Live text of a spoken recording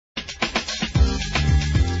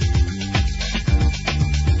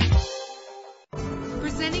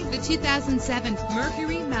2007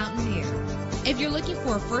 Mercury Mountaineer. If you're looking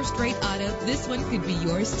for a first-rate auto, this one could be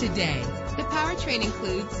yours today. The powertrain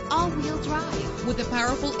includes all-wheel drive with a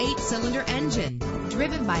powerful 8-cylinder engine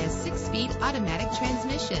driven by a 6-speed automatic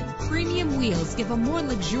transmission. Premium wheels give a more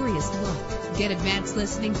luxurious look. Get advanced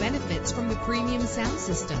listening benefits from the premium sound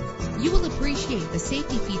system. You will appreciate the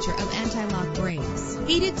safety feature of anti-lock brakes.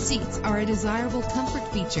 Heated seats are a desirable comfort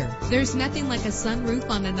feature. There's nothing like a sunroof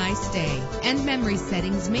on a nice day, and memory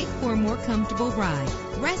settings make for a more comfortable ride.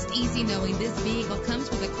 Rest easy knowing this vehicle comes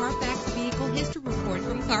with a Carfax Vehicle History Report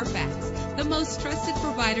from Carfax, the most trusted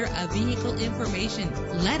provider of vehicle information.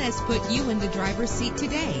 Let us put you in the driver's seat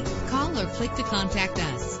today. Call or click to contact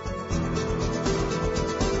us.